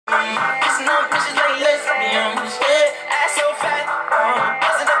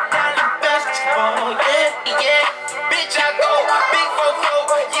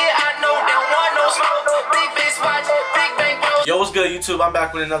YouTube? I'm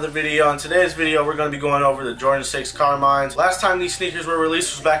back with another video. In today's video, we're going to be going over the Jordan 6 Carmines. Last time these sneakers were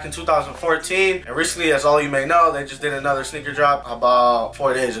released was back in 2014, and recently, as all you may know, they just did another sneaker drop about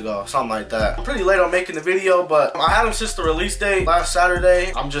 4 days ago, something like that. I'm pretty late on making the video, but I had them since the release date last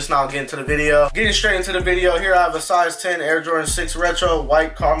Saturday. I'm just now getting to the video. Getting straight into the video, here I have a size 10 Air Jordan 6 Retro,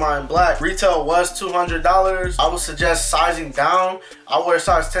 white Carmine black. Retail was $200. I would suggest sizing down. I wear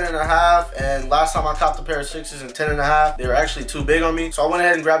size 10.5, and last time I copped a pair of 6s in 10.5, they were actually too big on me. So I went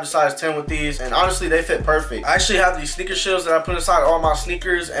ahead and grabbed a size 10 with these, and honestly, they fit perfect. I actually have these sneaker shields that I put inside all my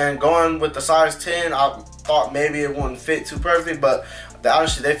sneakers, and going with the size 10, I thought maybe it wouldn't fit too perfect, but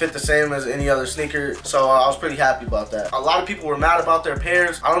honestly, they fit the same as any other sneaker, so I was pretty happy about that. A lot of people were mad about their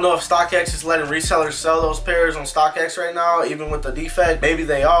pairs. I don't know if StockX is letting resellers sell those pairs on StockX right now, even with the defect. Maybe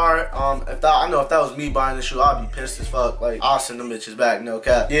they are. I know if that was me buying the shoe, I'd be pissed as fuck. Like, I'll send them bitches back, no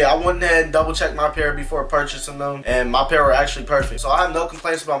cap. Yeah, I went ahead and double checked my pair before purchasing them, and my pair were actually perfect. So I have no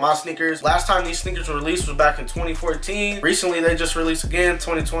complaints about my sneakers. Last time these sneakers were released was back in 2014. Recently, they just released again,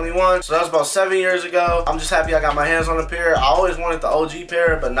 2021. So that was about 7 years ago. I'm just happy I got my hands on a pair. I always wanted the OG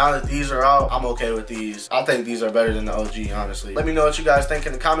pair, but now that these are out, I'm okay with these. I think these are better than the OG, honestly. Let me know what you guys think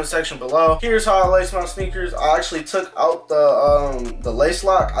in the comment section below. Here's how I lace my sneakers. I actually took out the lace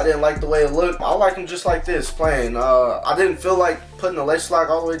lock. I didn't like the way it looked. I like them just like this, plain. I didn't feel like putting the lace lock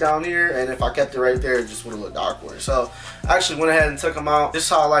all the way down here, and if I kept it right there, it just would have looked awkward. So I actually went ahead and took them out. This is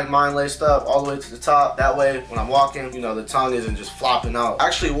how I like mine laced up all the way to the top. That way, when I'm walking, you know, the tongue isn't just flopping out. I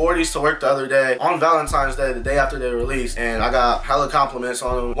actually wore these to work the other day on Valentine's Day, the day after they were released, and I got hella compliments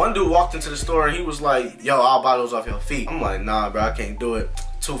on them. One dude walked into the store and he was like, yo, I'll buy those off your feet. I'm like, nah, bro, I can't do it.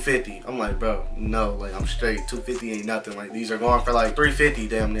 $250. I'm like, bro, no, like, I'm straight. $250 ain't nothing. Like, these are going for like $350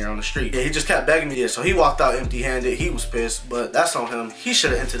 damn near on the street. Yeah, he just kept begging me this, so he walked out empty-handed. He was pissed, but that's on him. He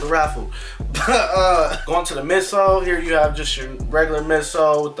should have entered the raffle. But going to the midsole, here you have just your regular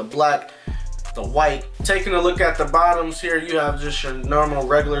midsole with the black, the white. Taking a look at the bottoms, here you have just your normal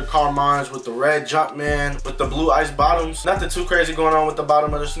regular Carmines with the red Jumpman with the blue ice bottoms. Nothing too crazy going on with the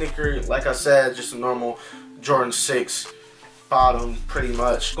bottom of the sneaker. Like I said, just a normal Jordan 6 bottom, pretty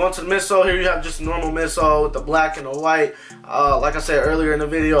much. Going to the midsole, here you have just a normal midsole with the black and the white. Like I said earlier in the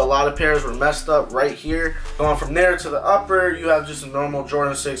video, a lot of pairs were messed up right here. Going from there to the upper, you have just a normal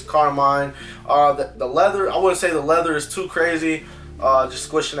Jordan 6 Carmine. The leather, I wouldn't say the leather is too crazy. Just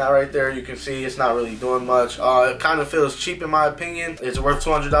squishing that right there, you can see it's not really doing much. It kind of feels cheap in my opinion. Is it worth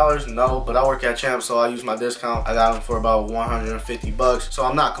 $200? No, but I work at Champ, so I use my discount. I got them for about 150 bucks, so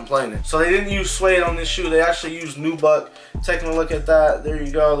I'm not complaining. So they didn't use suede on this shoe. They actually used nubuck. Taking a look at that, there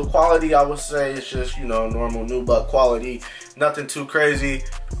you go. The quality, I would say, is just, you know, normal nubuck quality. Nothing too crazy.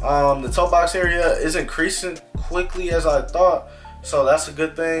 The toe box area isn't creasing quickly as I thought, so that's a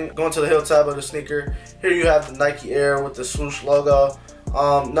good thing. Going to the heel tab of the sneaker, here you have the Nike Air with the swoosh logo.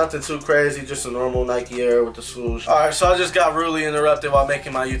 Nothing too crazy, just a normal Nike Air with the swoosh. Alright, so I just got rudely interrupted while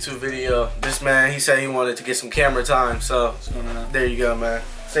making my YouTube video. This man, he said he wanted to get some camera time, so there you go, man.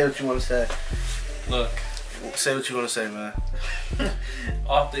 Say what you want to say. Look. Say what you want to say, man.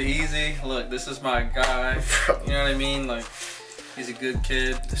 Off the easy. Look, this is my guy. You know what I mean? Like, he's a good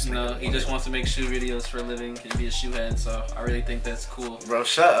kid. You know, he just wants to make shoe videos for a living and be a shoe head, so I really think that's cool. Bro,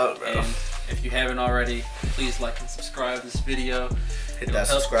 shut up, bro. And if you haven't already, please like and subscribe this video. Hit that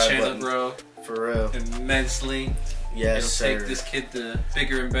subscribe channel button. Grow for real. Immensely. Yes, It'll sir. take this kid to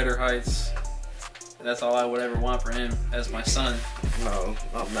bigger and better heights. And that's all I would ever want for him as my son. No,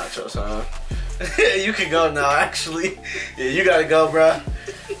 I'm not your son. You can go now, actually. Yeah, you gotta go, bro.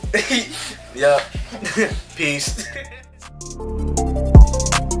 Yup. Peace.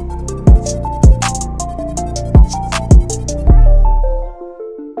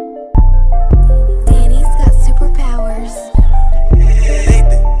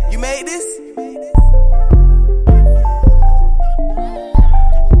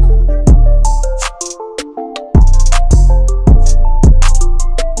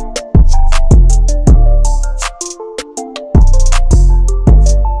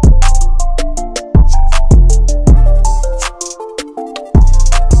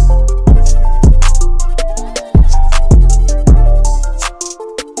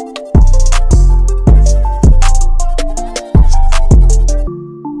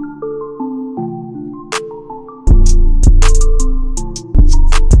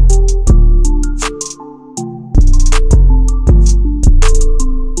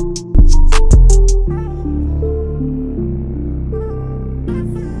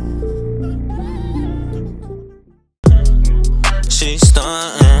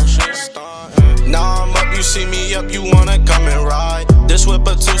 Now I'm up, you see me up, you wanna come and ride.